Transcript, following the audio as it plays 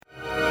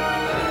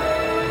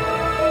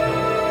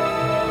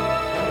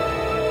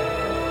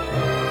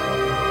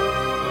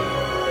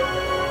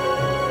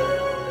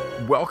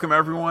Welcome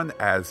everyone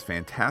as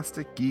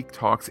Fantastic Geek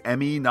Talks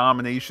Emmy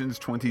nominations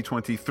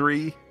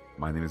 2023.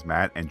 My name is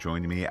Matt, and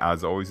joining me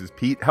as always is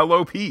Pete.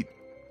 Hello, Pete.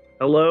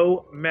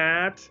 Hello,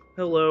 Matt.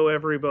 Hello,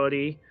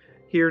 everybody.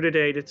 Here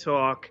today to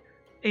talk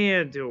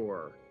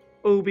Andor,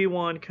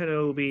 Obi-Wan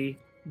Kenobi,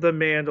 The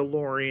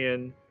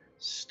Mandalorian,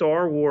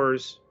 Star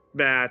Wars,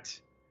 Matt.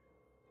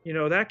 You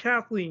know, that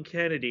Kathleen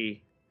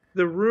Kennedy,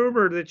 the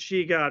rumor that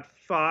she got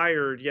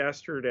fired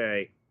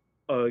yesterday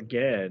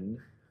again,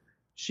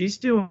 she's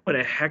doing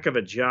a heck of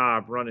a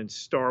job running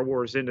Star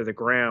Wars into the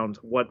ground,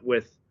 what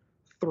with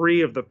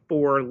 3 of the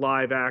 4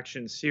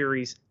 live-action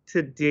series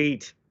to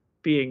date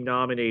being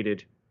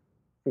nominated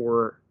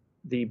for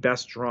the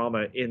best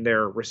drama in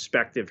their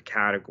respective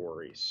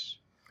categories.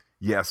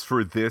 Yes,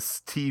 for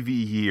this TV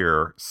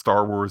year,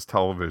 Star Wars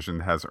television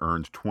has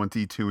earned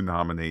 22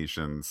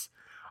 nominations.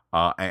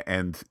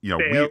 And you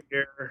know,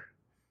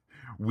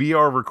 we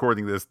are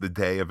recording this the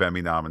day of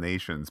Emmy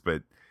nominations,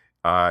 but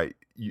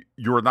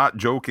you're not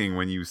joking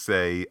when you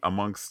say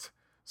amongst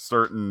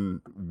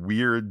certain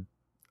weird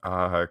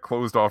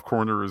closed off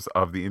corners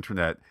of the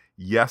internet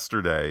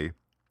yesterday,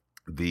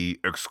 the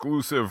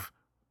exclusive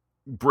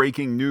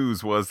breaking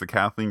news was that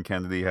Kathleen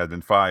Kennedy had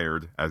been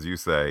fired, as you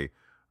say,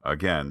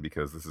 again,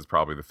 because this is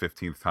probably the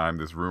 15th time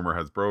this rumor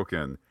has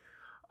broken.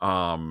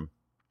 And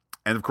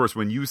of course,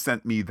 when you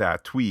sent me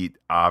that tweet,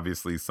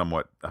 obviously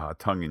somewhat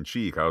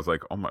tongue-in-cheek, I was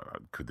like, oh my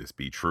God, could this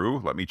be true?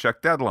 Let me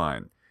check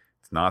Deadline.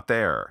 It's not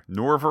there.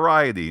 Nor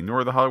Variety,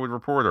 nor The Hollywood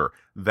Reporter.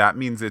 That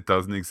means it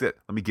doesn't exist.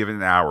 Let me give it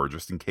an hour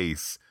just in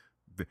case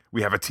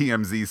we have a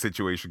TMZ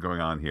situation going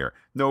on here.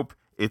 Nope,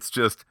 it's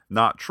just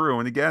not true.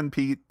 And again,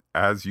 Pete,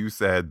 as you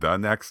said, the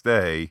next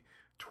day,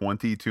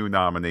 22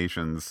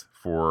 nominations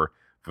for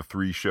the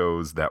 3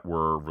 shows that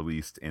were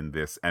released in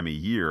this Emmy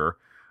year.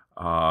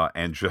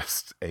 And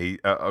just a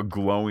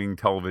glowing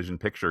television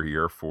picture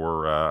here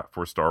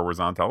for Star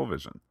Wars on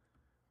television.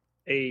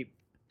 A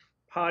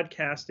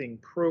podcasting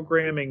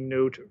programming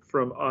note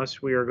from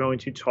us: we are going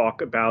to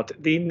talk about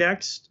the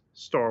next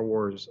Star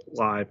Wars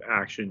live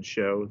action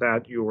show,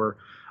 that your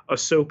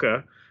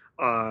Ahsoka,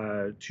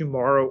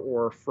 tomorrow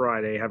or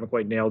Friday. Haven't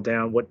quite nailed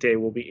down what day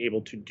we'll be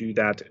able to do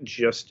that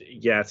just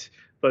yet.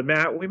 But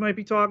Matt, we might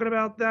be talking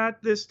about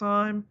that this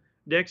time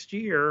next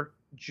year,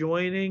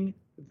 joining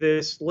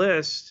this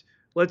list.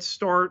 Let's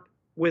start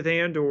with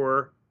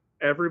Andor.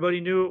 Everybody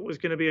knew it was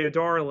going to be a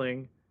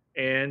darling,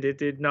 and it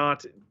did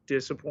not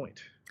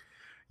disappoint.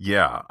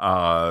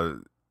 Yeah.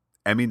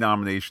 Emmy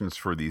nominations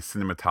for the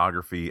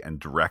cinematography and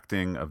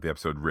directing of the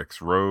episode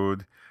Rick's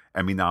Road.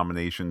 Emmy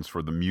nominations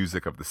for the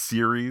music of the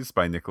series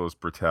by Nicholas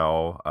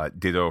Britell.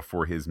 Ditto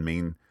for his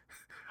main...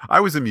 I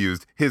was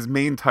amused. His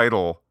main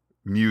title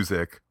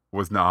music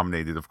was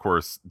nominated. Of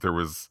course, there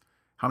was...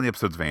 How many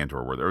episodes of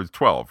Andor were there? It was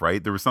 12,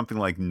 right? There was something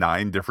like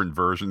 9 different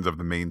versions of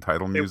the main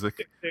title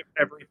music.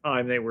 Every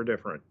time they were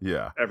different.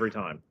 Yeah. Every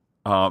time.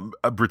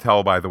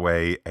 Britell, by the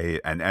way,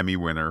 an Emmy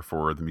winner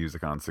for the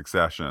music on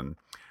Succession.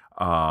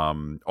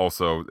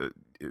 Also,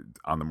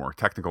 on the more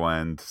technical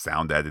end,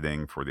 sound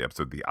editing for the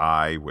episode The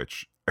Eye,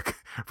 which...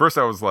 First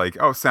I was like,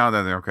 oh, sound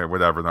editing, okay,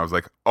 whatever. And I was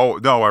like, oh,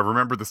 no, I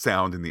remember the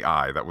sound in The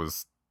Eye. That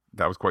was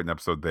quite an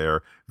episode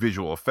there.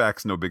 Visual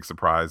effects, no big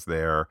surprise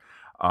there.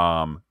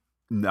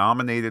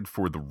 Nominated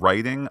for the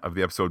writing of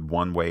the episode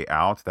One Way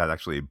Out. That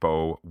actually a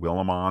Beau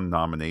Willimon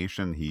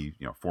nomination. He,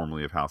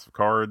 formerly of House of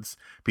Cards.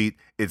 Pete,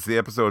 it's the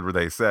episode where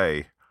they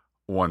say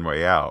One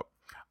Way Out.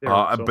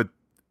 But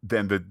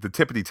then the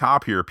tippity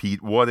top here,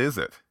 Pete, what is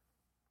it?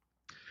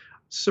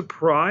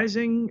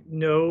 Surprising,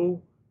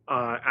 no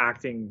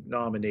acting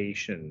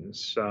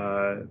nominations.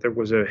 There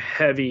was a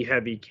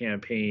heavy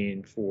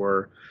campaign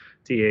for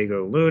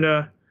Diego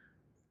Luna.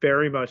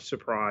 Very much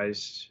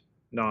surprised,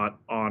 not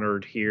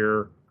honored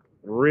here.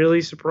 Really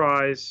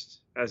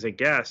surprised as a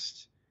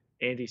guest,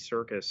 Andy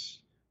Serkis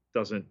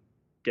doesn't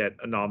get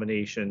a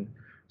nomination.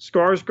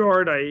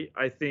 Skarsgård,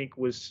 I think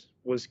was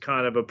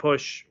kind of a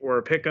push or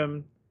a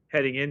pick'em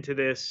heading into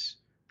this.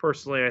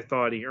 Personally, I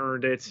thought he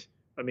earned it.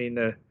 I mean,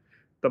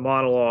 the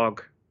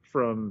monologue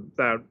from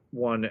that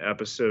one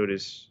episode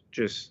is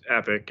just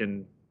epic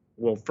and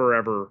will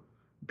forever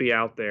be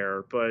out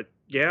there. But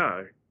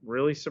yeah,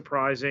 really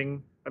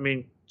surprising. I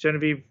mean,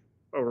 Genevieve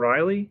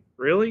O'Reilly,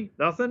 really?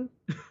 Nothing?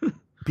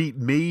 Pete,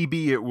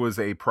 maybe it was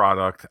a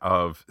product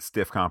of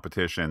stiff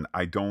competition.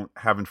 I don't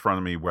have in front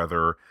of me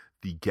whether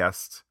the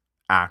guest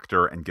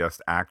actor and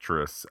guest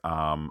actress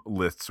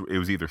lists, it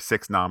was either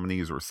 6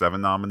 nominees or 7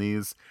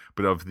 nominees,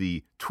 but of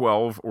the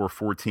 12 or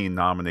 14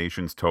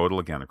 nominations total,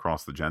 again,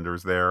 across the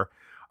genders there,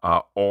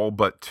 all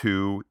but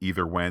 2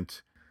 either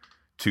went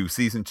to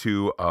season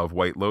 2 of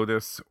White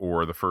Lotus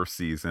or the first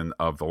season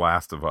of The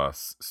Last of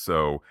Us.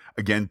 So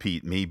again,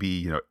 Pete,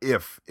 maybe,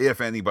 if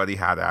anybody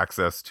had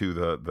access to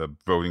the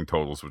voting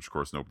totals, which of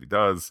course nobody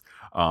does,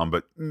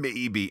 but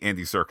maybe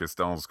Andy Serkis,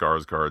 Stellan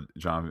Skarsgård,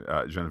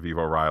 Genevieve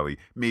O'Reilly,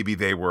 maybe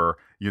they were,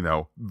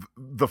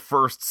 the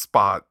first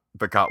spot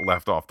that got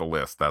left off the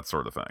list, that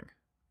sort of thing.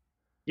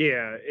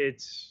 Yeah,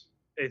 it's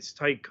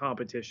tight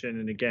competition.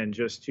 And again,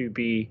 just to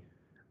be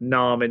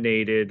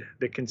nominated.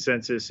 The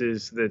consensus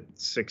is that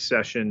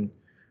Succession,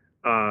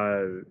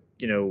 uh,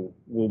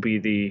 will be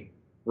the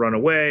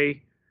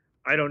runaway.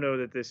 I don't know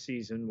that this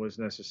season was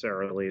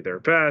necessarily their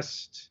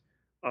best.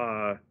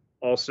 Uh,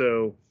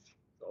 Also,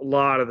 a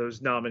lot of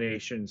those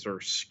nominations are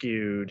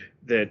skewed.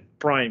 That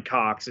Brian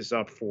Cox is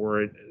up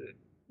for it,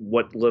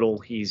 what little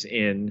he's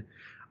in.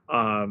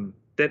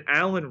 That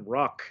Alan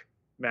Ruck,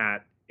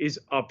 Matt, is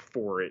up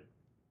for it,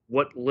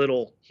 what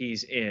little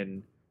he's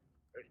in.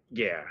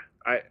 Yeah,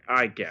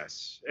 I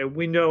guess. And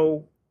we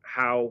know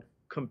how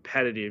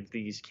competitive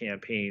these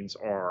campaigns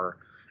are.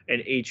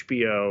 And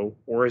HBO,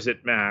 or is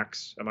it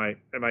Max? Am I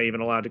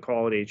even allowed to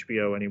call it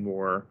HBO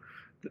anymore?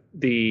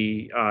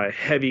 The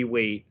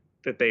heavyweight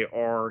that they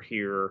are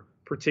here,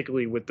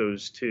 particularly with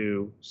those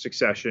two,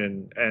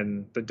 Succession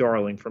and the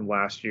darling from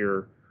last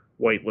year,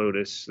 White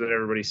Lotus, that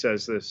everybody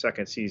says the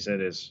second season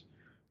is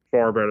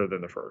far better than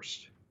the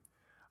first.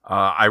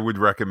 I would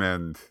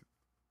recommend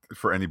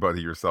for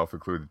anybody, yourself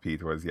included,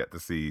 Pete, who has yet to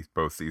see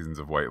both seasons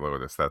of White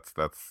Lotus. That's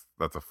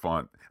a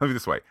fun. Let me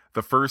this way: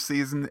 the first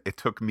season, it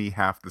took me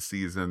half the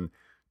season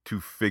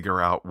to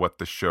figure out what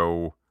the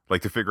show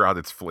like, to figure out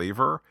its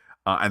flavor,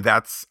 and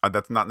that's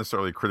not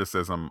necessarily a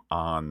criticism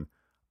on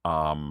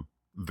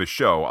the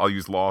show. I'll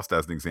use Lost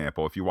as an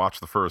example. If you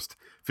watch the first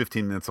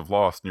 15 minutes of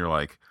Lost and you're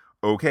like,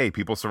 okay,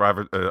 people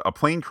survive a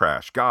plane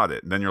crash, got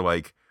it, and then you're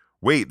like,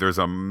 wait, there's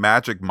a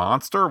magic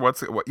monster?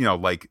 What,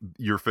 like,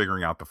 you're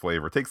figuring out the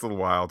flavor. It takes a little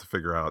while to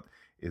figure out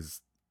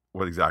is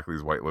what exactly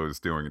is White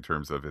Lotus doing in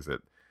terms of, is it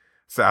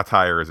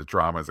satire, is it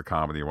drama, is it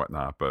comedy, or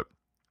whatnot. But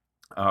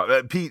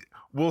Pete,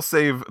 we'll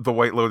save the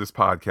White Lotus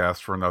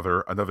podcast for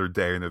another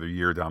day, another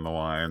year down the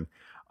line.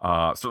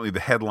 Certainly the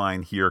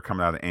headline here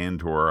coming out of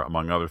Andor,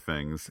 among other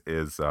things,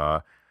 is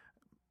a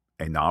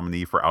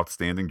nominee for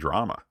Outstanding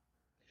Drama.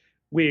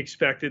 We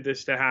expected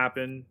this to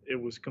happen.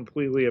 It was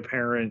completely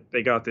apparent.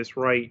 They got this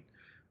right.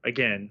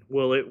 Again,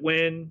 will it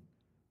win?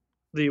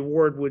 The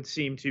award would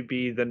seem to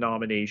be the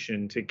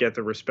nomination to get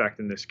the respect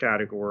in this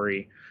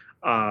category.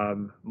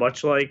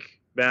 Much like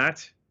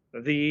Matt,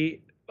 the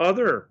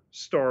other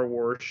Star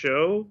Wars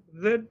show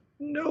that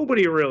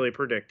nobody really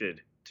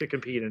predicted to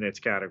compete in its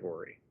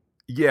category.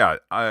 Yeah,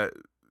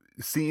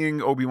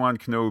 seeing Obi-Wan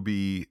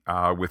Kenobi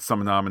with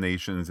some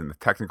nominations in the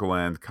technical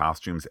end,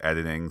 costumes,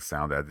 editing,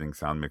 sound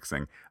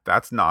mixing,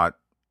 that's not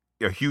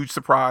a huge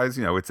surprise.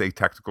 It's a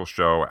technical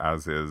show,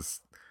 as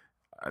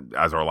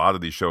are a lot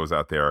of these shows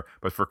out there.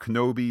 But for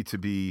Kenobi to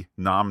be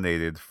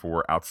nominated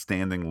for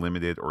Outstanding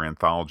Limited or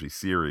Anthology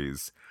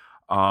Series,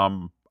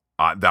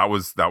 that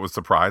was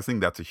surprising.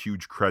 That's a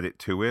huge credit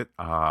to it.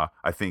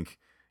 I think,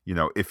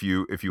 if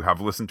you have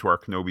listened to our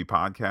Kenobi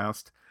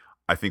podcast,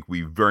 I think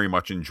we very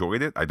much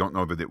enjoyed it. I don't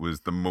know that it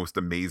was the most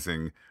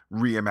amazing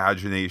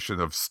reimagination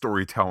of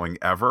storytelling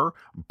ever,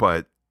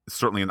 but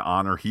certainly an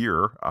honor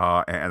here,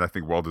 and I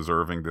think well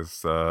deserving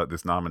this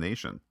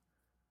nomination.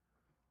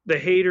 The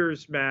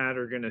haters, Matt,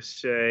 are going to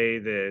say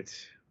that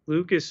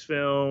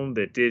Lucasfilm,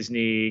 that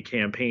Disney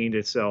campaigned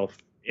itself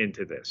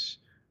into this,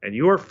 and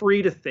you are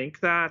free to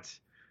think that,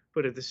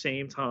 but at the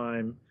same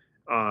time,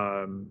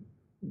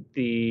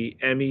 the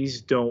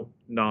Emmys don't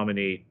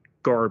nominate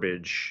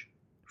garbage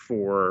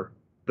for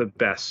the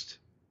best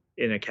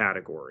in a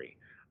category.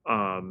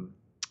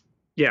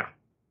 Yeah,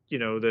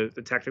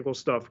 the technical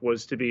stuff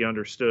was to be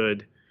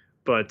understood,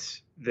 but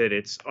that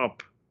it's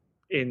up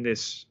in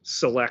this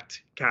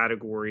select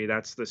category,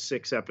 that's the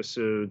 6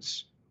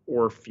 episodes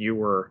or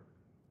fewer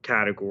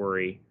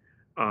category,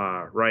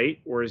 right?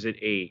 Or is it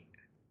 8?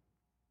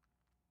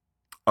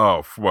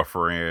 Oh, what,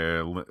 for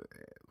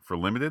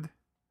limited?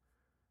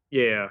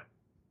 Yeah,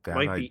 that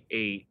might I be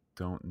 8.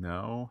 Don't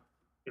know.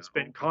 It's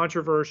been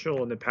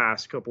controversial in the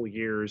past couple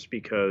years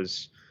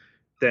because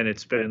then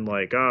it's been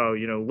like, oh,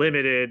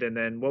 limited, and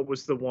then what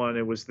was the one?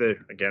 It was the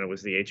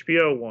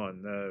HBO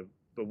one,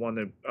 the one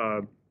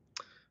that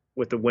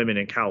with the women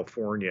in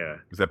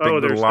California. Is that Big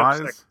Little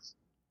Lies?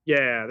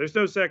 Yeah, there's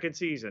no second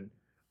season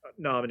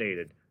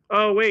nominated.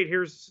 Oh wait,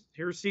 here's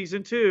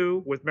season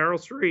 2 with Meryl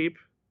Streep.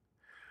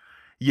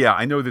 Yeah,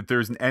 I know that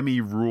there's an Emmy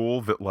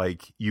rule that,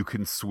 like, you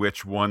can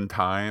switch one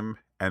time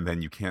and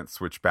then you can't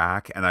switch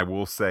back. And I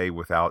will say,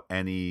 without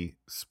any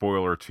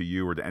spoiler to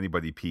you or to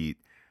anybody, Pete,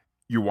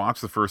 you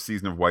watch the first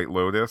season of White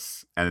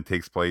Lotus and it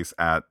takes place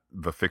at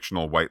the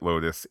fictional White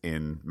Lotus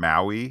in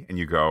Maui, and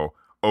you go,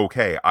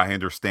 okay, I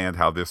understand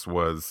how this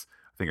was,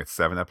 I think it's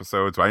 7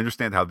 episodes. So I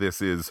understand how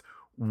this is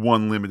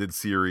one limited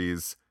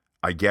series.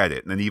 I get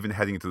it. And then even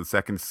heading into the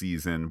second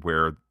season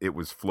where it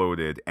was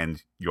floated,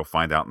 and you'll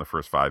find out in the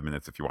first 5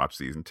 minutes if you watch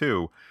season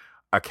 2,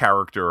 a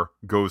character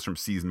goes from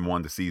season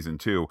 1 to season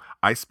 2.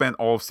 I spent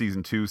all of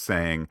season 2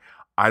 saying,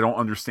 I don't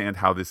understand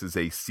how this is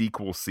a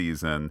sequel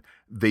season.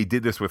 They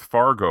did this with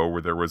Fargo,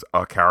 where there was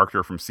a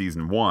character from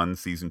season 1,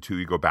 season 2,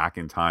 you go back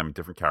in time,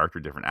 different character,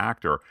 different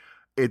actor.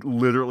 It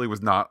literally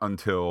was not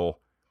until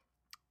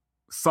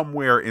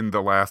somewhere in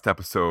the last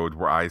episode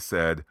where I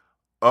said,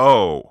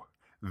 oh,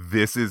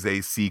 this is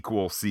a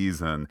sequel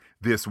season.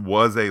 This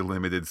was a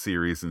limited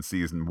series in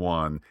season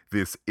 1.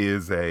 This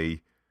is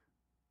a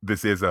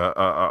this is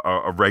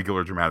a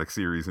regular dramatic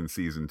series in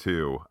season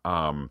two.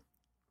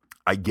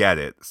 I get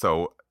it.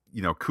 So,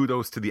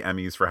 kudos to the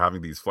Emmys for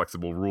having these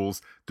flexible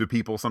rules. Do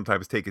people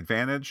sometimes take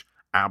advantage?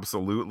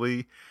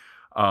 Absolutely.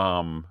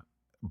 Um,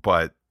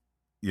 but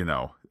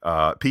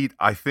Pete,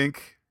 I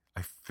think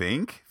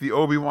the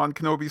Obi-Wan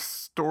Kenobi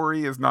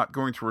story is not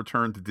going to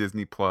return to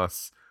Disney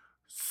Plus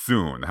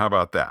soon. How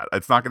about that?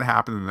 It's not going to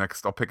happen in the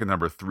next, I'll pick a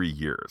number, 3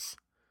 years.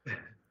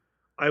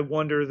 I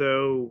wonder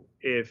though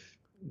if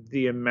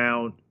the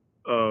amount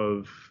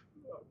of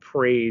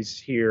praise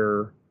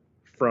here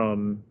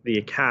from the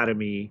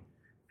Academy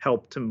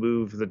helped to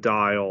move the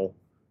dial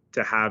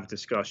to have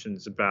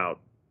discussions about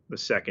the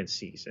second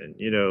season.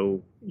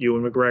 Ewan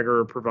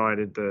McGregor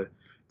provided the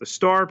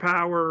star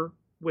power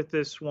with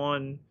this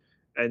one,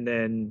 and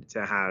then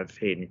to have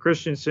Hayden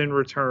Christensen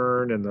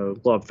return and the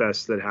love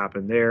fest that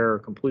happened there,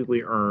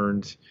 completely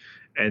earned.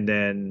 And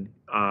then,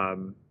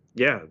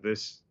 yeah,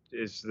 this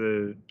is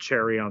the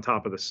cherry on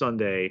top of the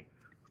sundae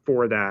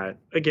for that.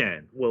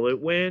 Again, will it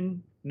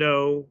win?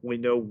 No. We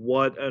know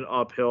what an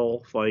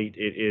uphill fight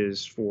it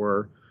is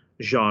for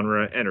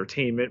genre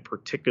entertainment,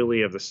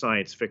 particularly of the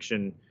science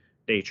fiction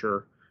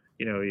nature.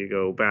 You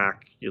go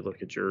back, you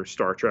look at your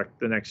Star Trek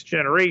The Next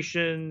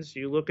Generations,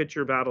 you look at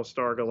your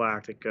Battlestar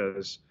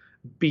Galacticas,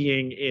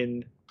 being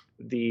in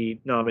the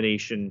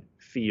nomination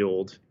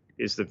field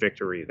is the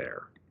victory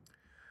there.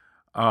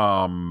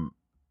 Um,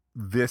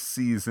 this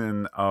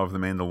season of The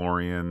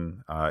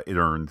Mandalorian, it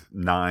earned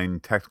 9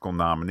 technical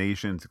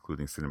nominations,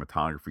 including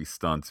cinematography,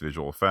 stunts,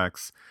 visual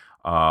effects.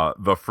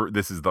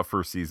 This is the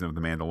first season of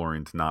The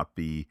Mandalorian to not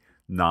be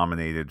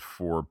nominated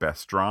for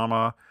Best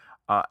Drama.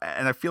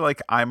 And I feel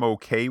like I'm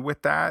okay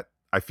with that.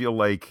 I feel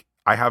like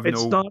I have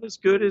It's no. not as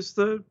good as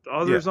the Yeah.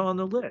 others on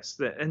the list,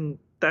 and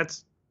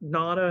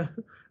not a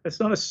that's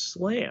not a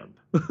slam.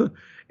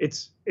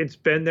 It's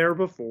been there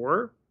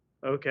before.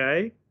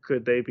 Okay,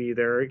 could they be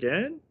there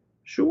again?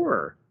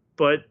 Sure,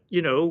 but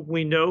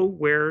we know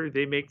where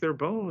they make their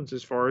bones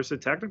as far as the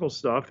technical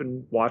stuff.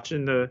 And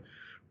watching the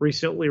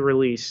recently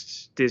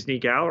released Disney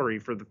Gallery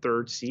for the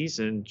third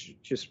season,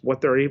 just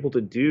what they're able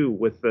to do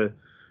with the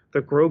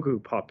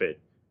Grogu puppet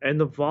and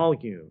the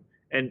volume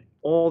and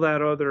all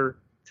that other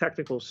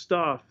technical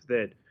stuff.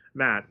 That,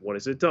 Matt, what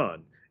has it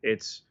done?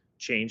 It's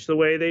changed the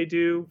way they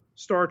do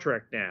Star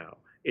Trek now.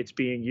 It's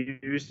being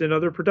used in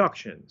other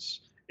productions.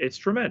 It's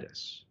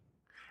tremendous.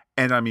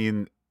 And I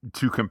mean,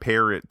 to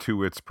compare it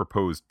to its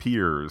proposed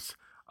peers,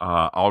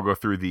 I'll go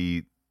through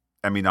the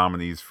Emmy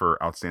nominees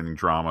for Outstanding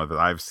Drama that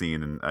I've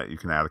seen, and you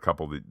can add a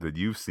couple that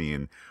you've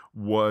seen.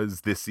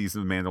 Was this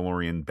season of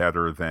Mandalorian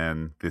better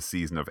than this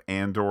season of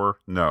Andor?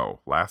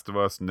 No. Last of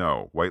Us?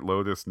 No. White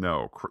Lotus?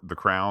 No. The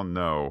Crown?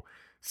 No.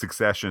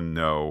 Succession?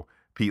 No.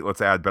 Pete,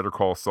 let's add Better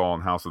Call Saul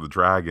and House of the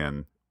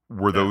Dragon.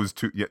 Were No, those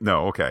two? Yeah,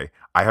 no, okay.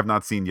 I have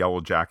not seen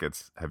Yellow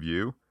Jackets. Have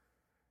you?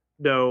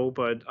 no,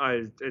 but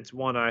it's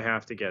one I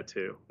have to get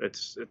to.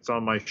 It's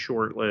on my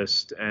short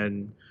list,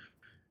 and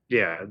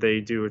yeah, they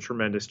do a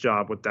tremendous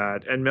job with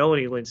that. And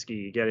Melanie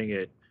Linsky getting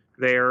it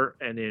there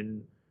and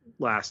in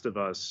Last of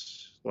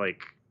Us,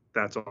 like,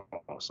 that's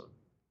awesome.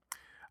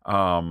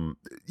 Um,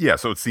 yeah,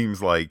 so it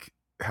seems like,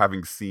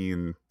 having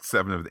seen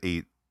 7 of the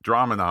 8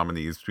 drama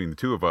nominees between the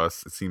two of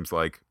us, it seems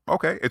like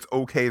it's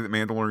okay that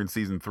Mandalorian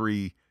season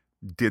 3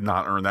 did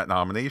not earn that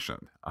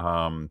nomination.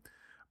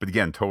 But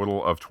again,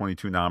 total of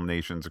 22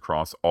 nominations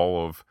across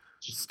all of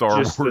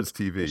Star Just the Wars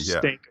TV. Yeah.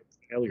 stink of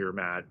failure,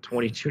 Matt.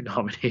 22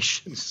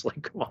 nominations.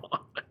 Like, come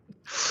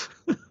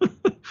on.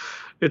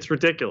 It's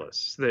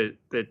ridiculous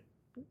that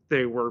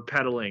they were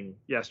peddling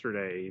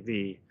yesterday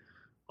the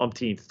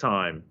umpteenth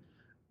time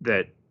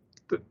that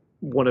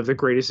one of the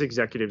greatest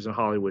executives in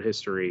Hollywood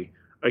history,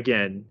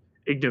 again,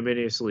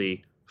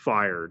 ignominiously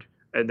fired,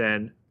 and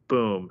then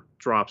boom,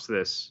 drops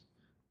this.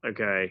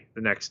 Okay,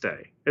 the next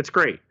day. It's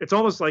great. It's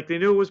almost like they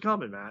knew it was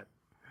coming, Matt.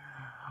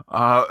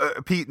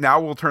 Pete, now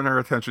we'll turn our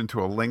attention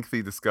to a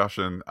lengthy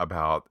discussion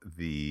about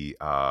the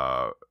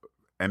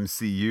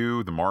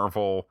MCU, the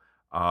Marvel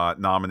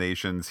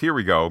nominations. Here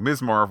we go.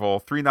 Ms. Marvel,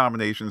 3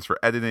 nominations for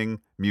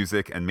editing,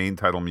 music, and main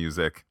title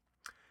music.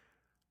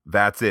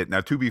 That's it. Now,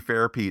 to be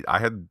fair, Pete, I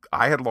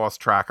had lost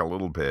track a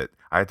little bit.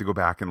 I had to go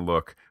back and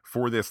look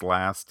for this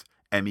last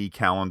Emmy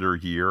calendar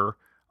year.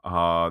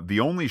 The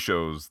only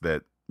shows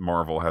that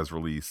Marvel has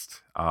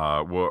released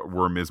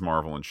were Ms.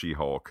 Marvel and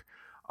She-Hulk.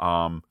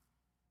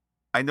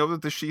 I know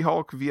that the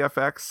She-Hulk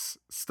VFX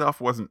stuff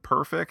wasn't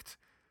perfect.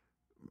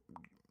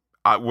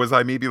 Was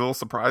I maybe a little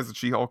surprised that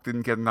She-Hulk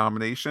didn't get a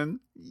nomination?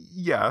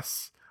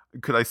 Yes.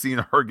 Could I see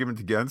an argument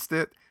against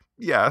it?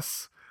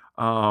 Yes.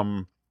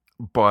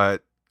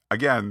 But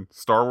again,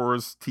 Star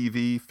Wars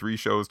TV, 3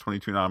 shows,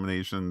 22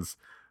 nominations.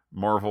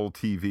 Marvel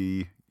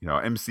TV,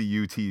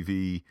 MCU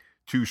TV,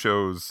 2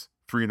 shows,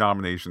 3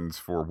 nominations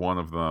for one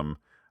of them.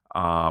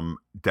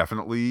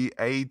 Definitely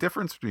a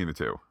difference between the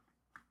two.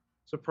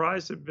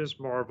 Surprised that Ms.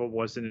 Marvel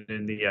wasn't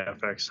in the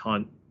FX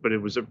hunt, but it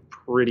was a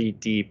pretty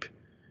deep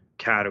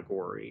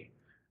category.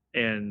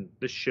 And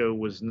the show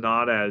was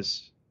not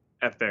as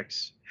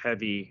FX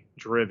heavy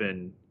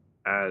driven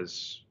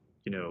as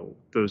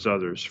those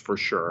others for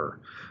sure.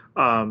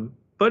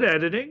 But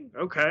editing,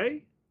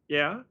 okay,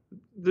 yeah.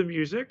 The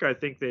music, I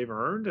think they've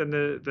earned, and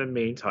the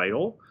main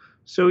title.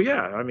 So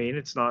yeah, I mean,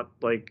 it's not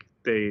like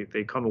they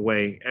come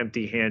away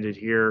empty-handed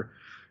here.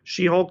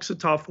 She-Hulk's a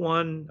tough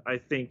one. I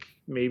think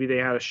maybe they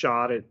had a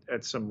shot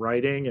at some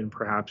writing and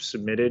perhaps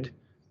submitted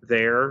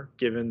there,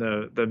 given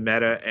the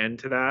meta end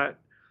to that.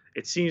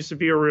 It seems to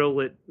be a real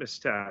litmus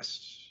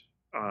test.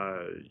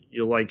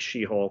 You like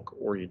She-Hulk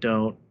or you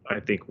don't. I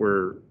think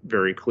we're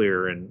very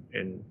clear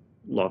in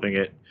loving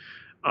it.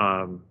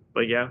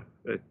 But yeah,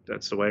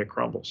 that's the way it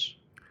crumbles.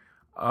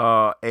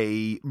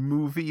 A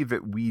movie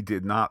that we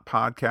did not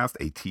podcast,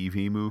 a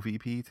TV movie,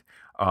 Pete,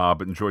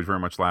 but enjoyed very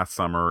much last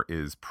summer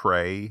is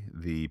Prey,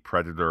 the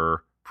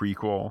Predator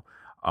prequel.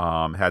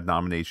 Had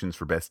nominations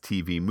for Best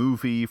TV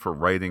Movie, for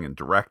Writing and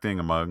Directing,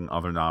 among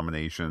other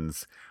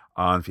nominations.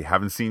 If you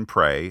haven't seen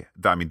Prey,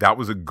 I mean, that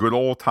was a good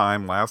old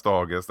time last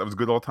August. That was a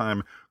good old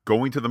time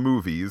going to the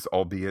movies,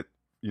 albeit,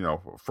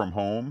 from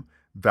home.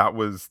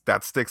 That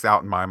sticks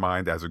out in my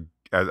mind as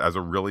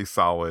a really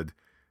solid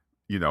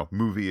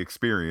movie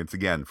experience,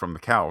 again, from the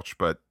couch,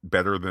 but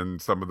better than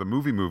some of the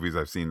movies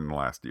I've seen in the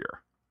last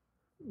year.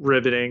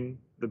 Riveting,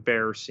 the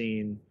bear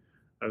scene,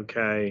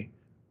 okay,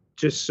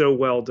 just so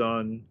well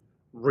done,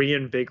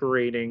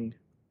 reinvigorating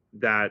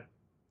that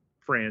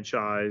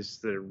franchise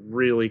that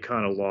really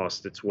kind of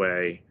lost its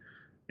way.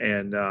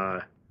 And,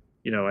 I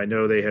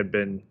know they had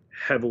been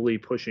heavily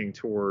pushing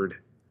toward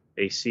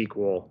a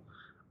sequel.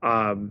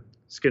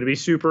 It's going to be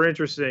super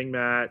interesting,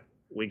 Matt.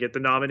 We get the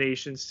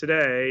nominations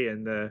today,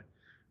 and the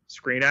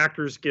Screen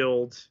Actors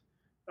Guild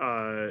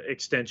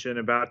extension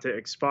about to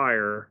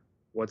expire.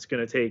 What's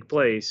going to take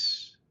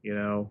place?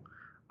 A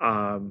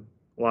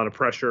lot of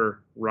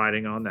pressure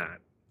riding on that.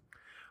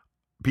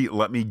 Pete,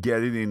 let me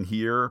get it in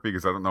here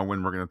because I don't know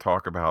when we're going to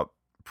talk about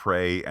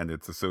Prey and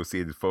its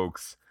associated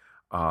folks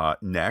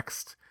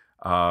next.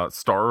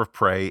 Star of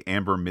Prey,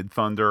 Amber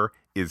Midthunder,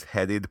 is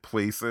headed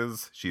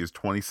places. She is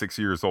 26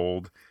 years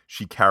old.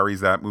 She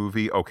carries that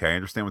movie. Okay, I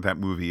understand what that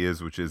movie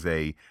is, which is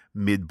a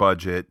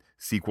mid-budget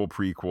sequel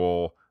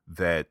prequel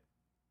that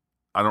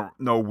I don't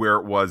know where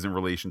it was in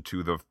relation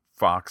to the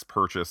Fox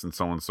purchase and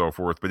so on and so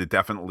forth, but it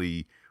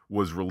definitely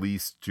was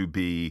released to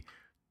be,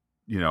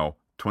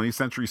 20th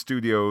Century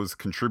Studios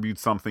contribute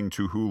something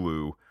to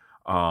Hulu.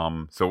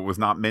 So it was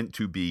not meant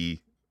to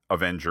be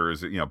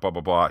Avengers, blah,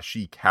 blah, blah.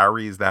 She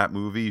carries that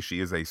movie. She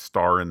is a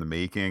star in the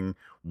making.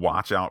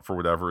 Watch out for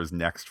whatever is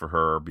next for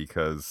her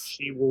because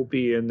she will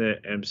be in the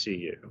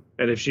MCU.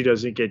 And if she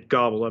doesn't get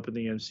gobbled up in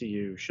the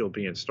MCU, she'll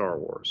be in Star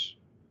Wars.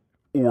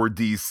 Or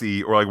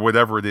DC or like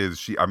whatever it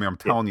is. I'm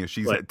telling you,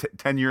 she's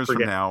 10 years from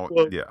now.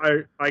 Well, yeah.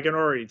 I can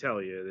already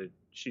tell you that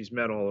she's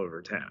met all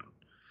over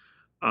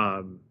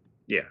town.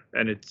 Yeah,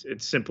 and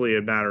it's simply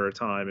a matter of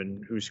time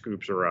and who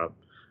scoops her up.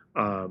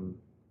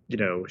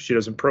 She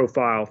doesn't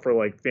profile for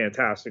like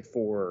Fantastic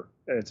Four,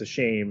 and it's a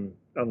shame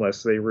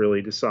unless they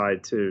really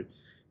decide to,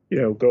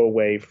 go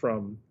away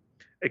from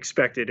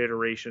expected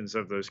iterations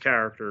of those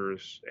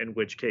characters, in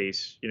which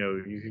case,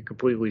 you can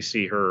completely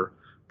see her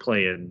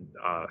playing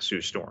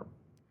Sue Storm.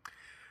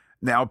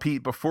 Now,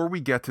 Pete, before we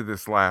get to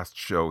this last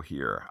show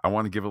here, I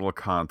want to give a little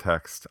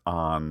context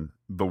on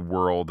the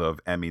world of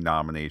Emmy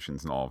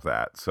nominations and all of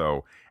that.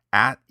 So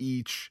at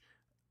each,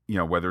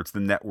 whether it's the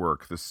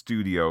network, the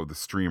studio, the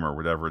streamer,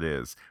 whatever it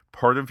is,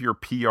 part of your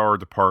PR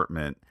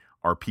department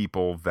are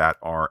people that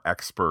are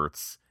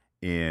experts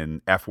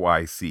in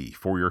FYC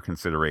for your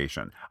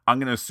consideration. I'm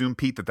going to assume,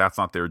 Pete, that that's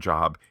not their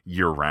job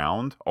year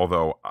round.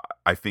 Although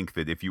I think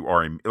that if you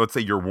are, let's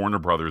say you're Warner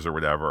Brothers or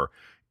whatever,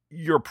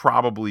 you're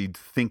probably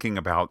thinking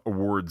about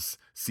awards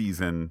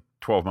season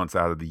 12 months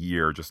out of the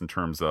year, just in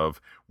terms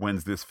of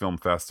when's this film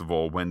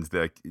festival, when's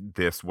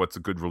this, what's a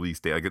good release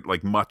date.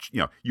 Like much,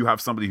 you have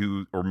somebody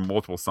who, or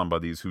multiple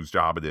somebodies whose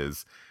job it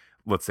is,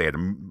 let's say at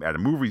a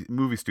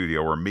movie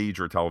studio or a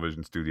major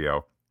television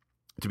studio,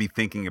 to be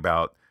thinking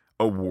about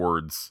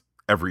awards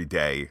every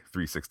day,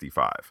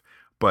 365.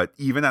 But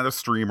even at a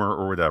streamer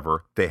or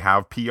whatever, they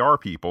have PR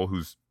people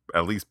whose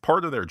at least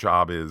part of their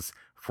job is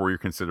for your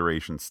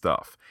consideration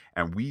stuff.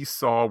 And we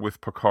saw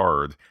with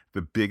Picard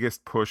the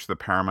biggest push that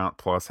Paramount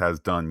Plus has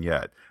done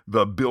yet.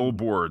 The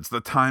billboards,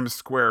 the Times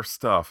Square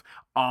stuff,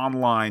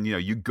 online,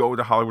 you go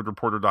to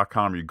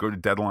HollywoodReporter.com or you go to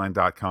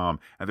Deadline.com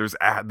and there's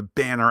the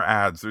banner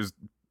ads, there's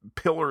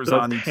pillars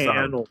on each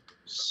side.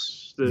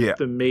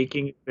 The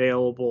making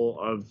available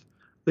of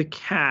the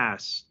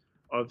cast,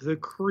 of the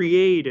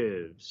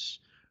creatives,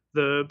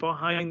 the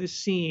behind the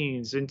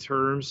scenes in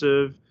terms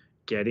of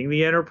getting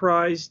the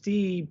Enterprise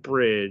D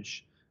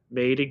bridge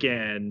made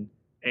again.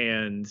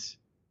 And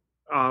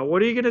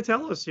what are you going to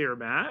tell us here,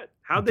 Matt?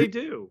 How'd they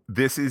do?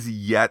 This is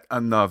yet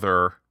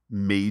another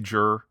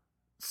major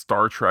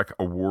Star Trek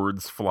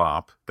awards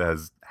flop that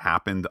has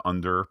happened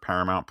under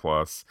Paramount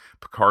Plus.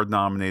 Picard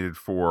nominated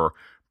for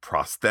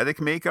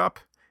prosthetic makeup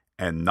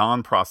and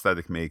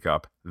non-prosthetic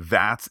makeup.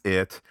 That's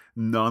it.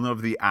 None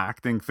of the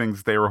acting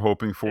things they were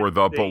hoping for.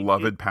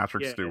 Beloved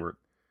Patrick Stewart.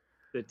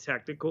 The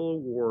technical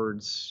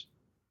awards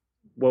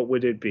what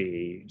would it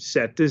be?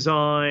 Set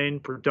design,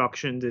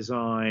 production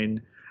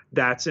design.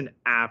 That's an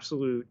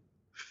absolute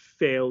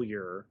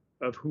failure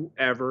of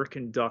whoever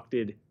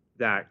conducted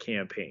that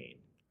campaign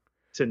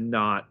to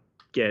not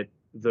get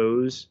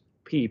those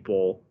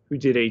people who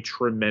did a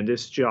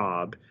tremendous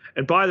job.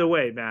 And by the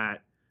way,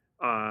 Matt,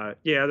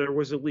 yeah, there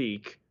was a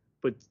leak,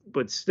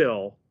 but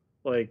still,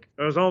 like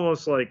it was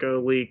almost like a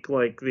leak,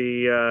 like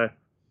the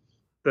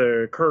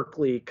Kirk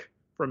leak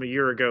from a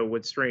year ago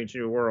with Strange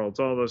New Worlds.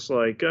 Almost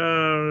like, oh,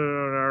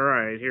 all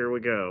right, here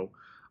we go.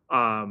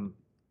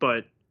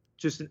 But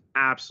just an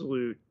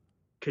absolute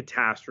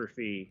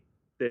catastrophe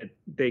that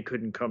they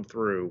couldn't come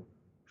through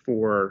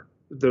for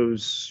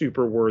those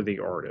super worthy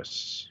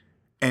artists.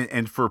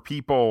 And for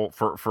people,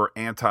 for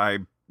anti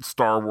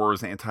Star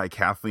Wars, anti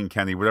Kathleen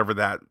Kennedy, whatever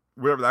that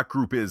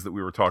group is that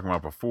we were talking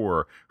about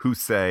before, who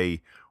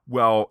say,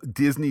 well,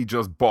 Disney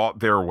just bought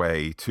their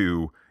way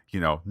to,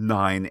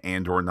 9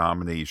 Andor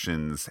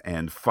nominations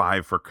and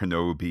 5 for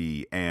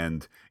Kenobi,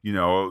 and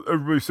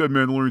everybody said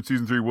Mandalorian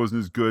season 3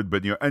 wasn't as good,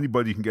 but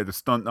anybody can get a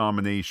stunt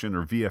nomination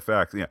or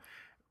VFX.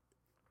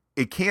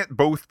 It can't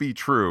both be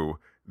true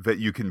that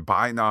you can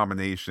buy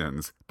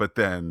nominations, but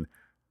then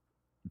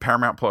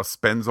Paramount Plus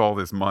spends all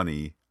this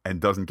money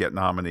and doesn't get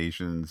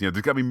nominations. There's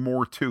got to be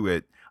more to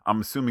it. I'm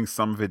assuming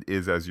some of it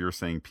is, as you're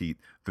saying, Pete,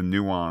 the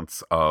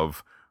nuance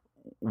of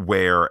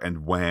where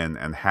and when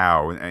and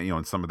how,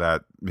 and some of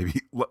that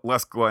maybe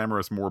less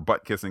glamorous, more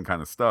butt kissing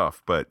kind of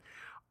stuff. But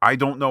I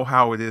don't know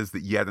how it is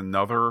that yet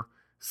another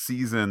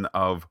season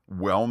of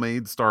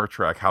well-made Star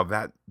Trek, how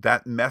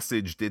that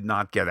message did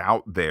not get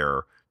out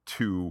there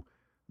to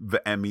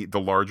the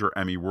larger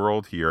Emmy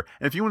world here.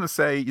 And if you want to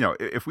say,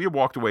 if we had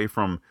walked away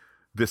from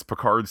this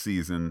Picard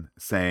season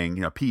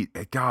saying, Pete,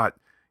 it got,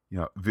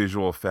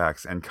 visual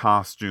effects and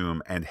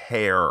costume and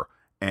hair,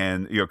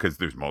 and, because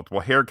there's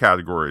multiple hair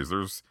categories.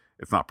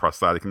 It's not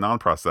prosthetic and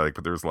non-prosthetic,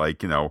 but there's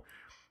like,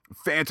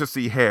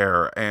 fantasy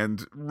hair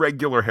and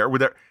regular hair,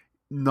 whatever.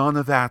 None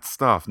of that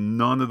stuff.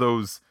 None of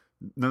those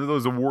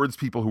awards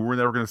people who we're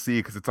never going to see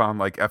because it's on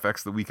like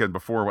FX the weekend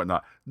before and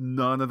whatnot.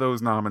 None of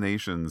those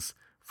nominations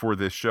for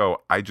this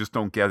show. I just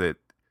don't get it.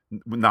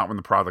 Not when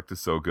the product is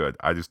so good.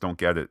 I just don't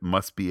get it.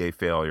 Must be a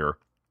failure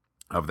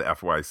of the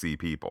FYC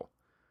people.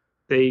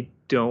 They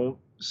don't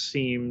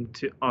seem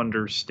to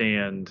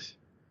understand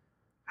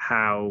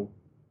how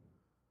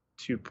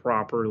to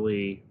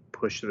properly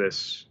push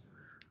this.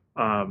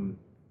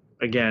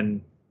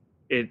 Again,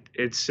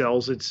 it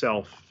sells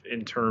itself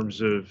in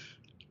terms of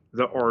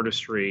the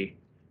artistry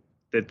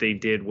that they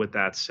did with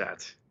that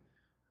set,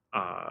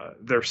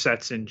 their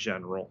sets in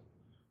general.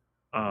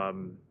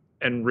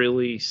 And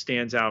really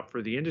stands out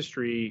for the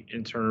industry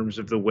in terms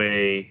of the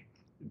way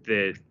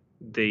that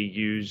they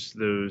use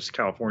those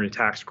California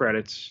tax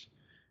credits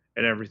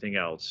and everything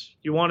else.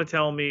 You want to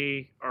tell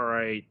me, all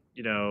right,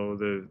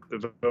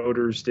 the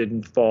voters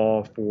didn't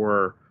fall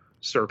for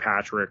Sir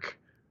Patrick,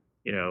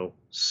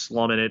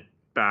 slumming it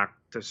back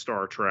to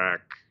Star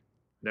Trek,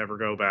 never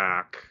go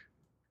back,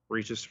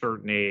 reach a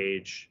certain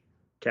age,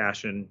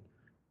 cashing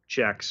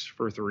checks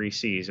for 3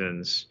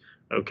 seasons.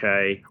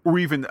 Okay. Or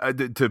even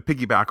to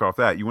piggyback off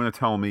that, you want to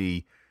tell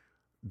me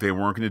they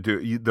weren't going to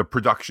do the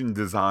production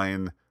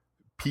design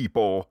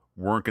people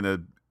weren't going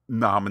to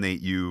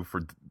nominate you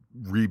for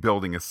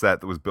rebuilding a set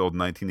that was built in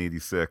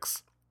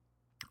 1986.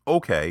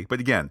 Okay, but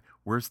again,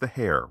 where's the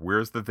hair?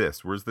 Where's the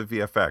this? Where's the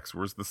VFX?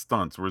 Where's the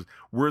stunts?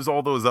 Where's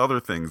all those other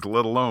things?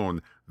 Let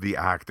alone the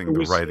acting,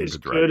 the writing, the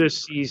directing. Good a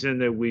season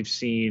that we've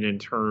seen in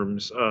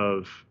terms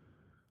of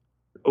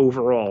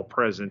overall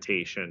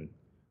presentation,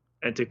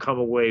 and to come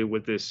away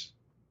with this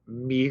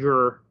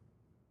meager,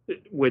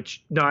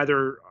 which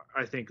neither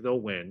I think they'll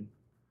win.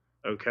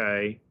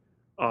 Okay,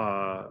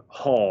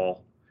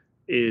 Hall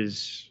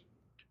is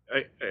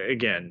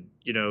again,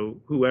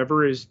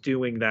 whoever is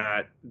doing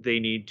that, they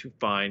need to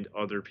find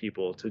other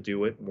people to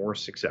do it more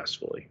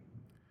successfully.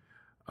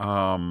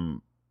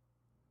 And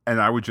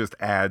I would just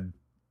add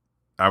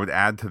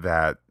to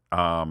that,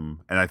 and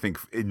I think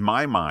in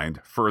my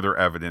mind, further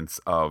evidence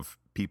of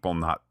people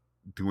not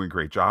doing a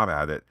great job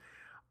at it.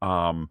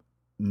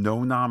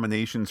 No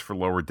nominations for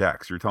Lower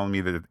Decks. You're telling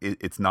me that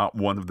it's not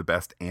one of the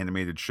best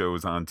animated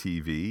shows on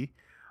TV.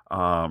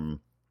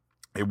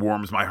 It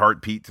warms my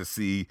heart, Pete, to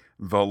see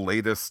the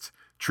latest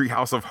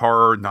Treehouse of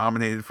Horror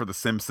nominated for The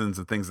Simpsons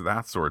and things of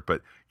that sort.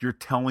 But you're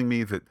telling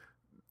me that,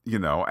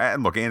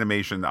 and look,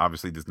 animation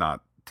obviously does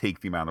not take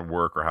the amount of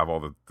work or have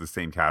all the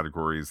same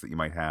categories that you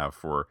might have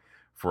for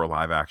a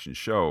live action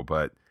show.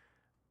 But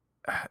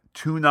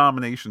 2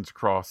 nominations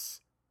across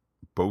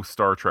both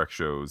Star Trek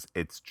shows,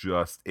 it's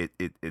just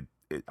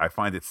I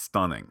find it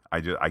stunning.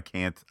 I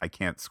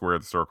can't square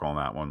the circle on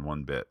that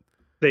one bit.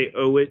 They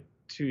owe it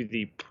to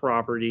the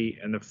property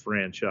and the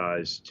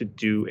franchise to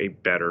do a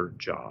better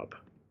job.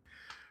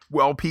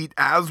 Well, Pete,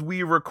 as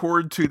we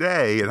record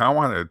today, and I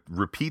want to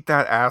repeat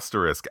that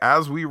asterisk,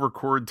 as we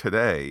record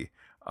today,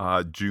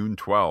 June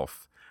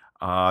 12th,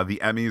 the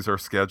Emmys are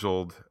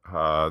scheduled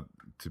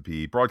to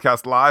be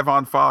broadcast live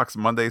on Fox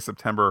Monday,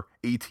 September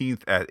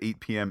 18th at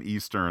 8 p.m.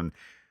 Eastern.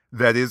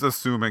 That is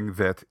assuming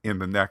that in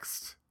the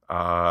next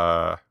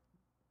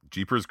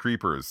Jeepers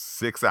Creepers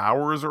 6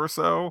 hours or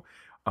so,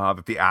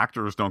 that the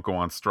actors don't go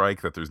on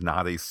strike, that there's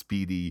not a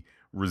speedy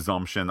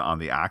resumption on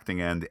the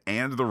acting end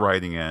and the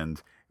writing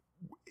end,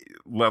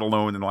 let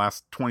alone in the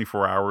last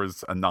 24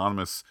 hours,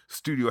 anonymous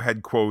studio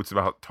head quotes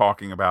about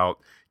talking about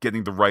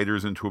getting the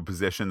writers into a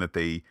position that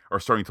they are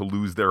starting to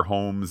lose their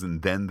homes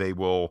and then they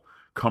will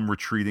come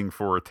retreating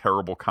for a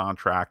terrible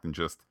contract, and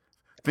just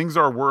things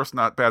are worse,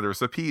 not better.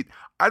 So, Pete,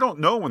 I don't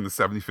know when the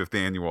 75th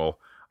annual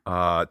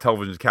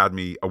Television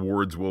Academy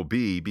Awards will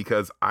be,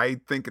 because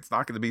I think it's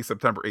not going to be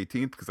September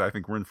 18th, because I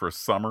think we're in for a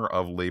summer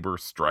of labor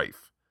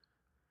strife.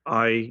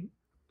 I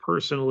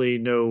personally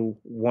know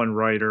one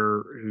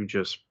writer who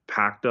just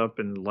packed up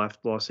and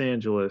left Los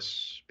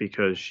Angeles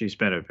because she's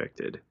been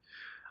evicted.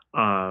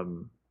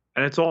 And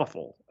it's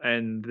awful.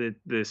 And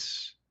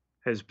this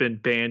has been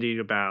bandied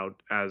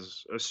about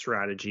as a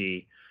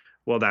strategy.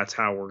 Well, that's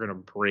how we're going to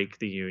break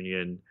the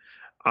union.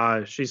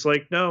 She's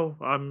like, no,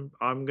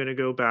 I'm going to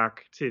go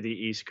back to the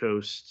East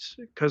Coast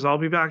because I'll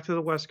be back to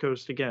the West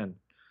Coast again.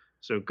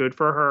 So good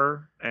for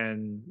her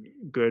and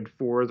good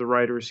for the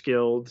Writers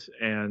Guild.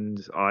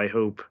 And I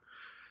hope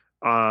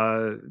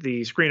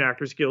the Screen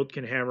Actors Guild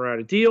can hammer out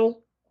a deal.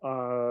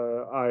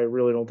 I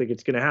really don't think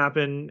it's going to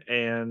happen.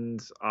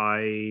 And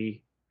I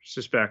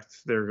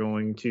suspect they're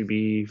going to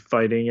be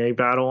fighting a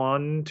battle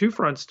on two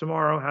fronts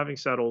tomorrow, having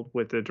settled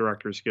with the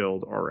Directors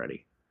Guild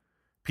already.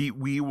 Pete,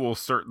 we will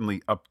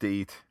certainly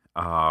update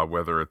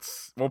whether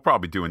we'll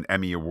probably do an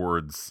Emmy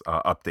Awards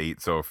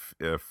update. So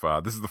if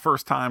this is the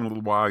first time in a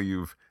little while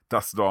you've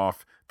dusted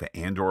off the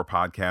Andor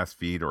podcast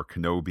feed or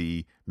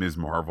Kenobi, Ms.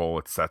 Marvel,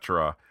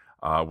 etc.,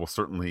 we'll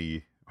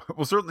certainly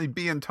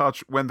be in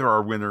touch when there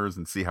are winners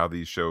and see how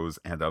these shows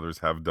and others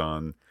have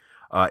done.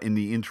 In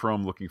the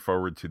interim, looking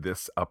forward to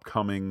this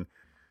upcoming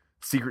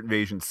Secret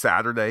Invasion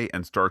Saturday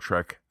and Star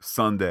Trek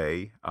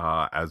Sunday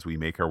as we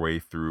make our way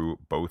through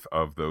both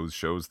of those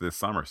shows this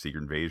summer,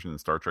 Secret Invasion and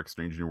Star Trek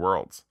Strange New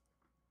Worlds.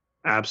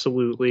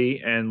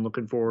 Absolutely, and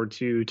looking forward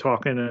to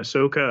talking to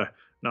Ahsoka,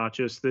 not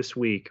just this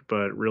week,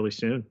 but really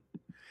soon.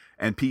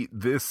 And Pete,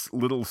 this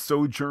little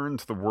sojourn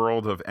to the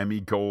world of Emmy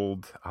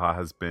Gold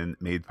has been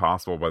made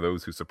possible by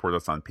those who support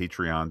us on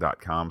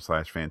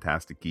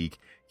patreon.com/fantasticgeek,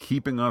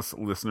 keeping us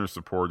listener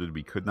supported.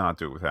 We could not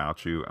do it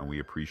without you, and we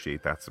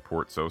appreciate that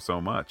support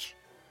so much.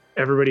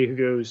 Everybody who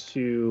goes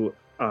to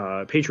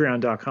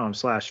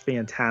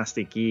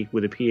patreon.com/fantasticgeek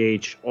with a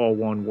PH, all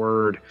one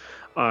word,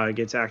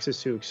 gets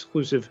access to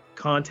exclusive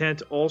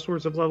content, all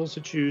sorts of levels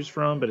to choose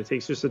from, but it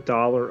takes just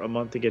 $1 a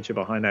month to get you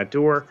behind that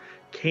door.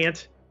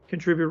 Can't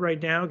contribute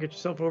right now? Get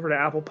yourself over to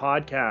Apple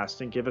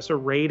Podcasts and give us a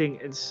rating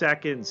in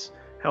seconds.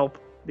 Help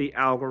the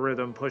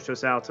algorithm push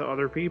us out to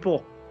other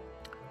people.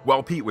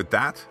 Well, Pete, with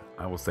that,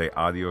 I will say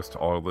adios to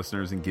all our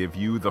listeners and give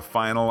you the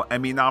final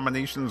Emmy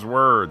nominations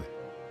word.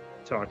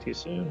 Talk to you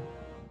soon.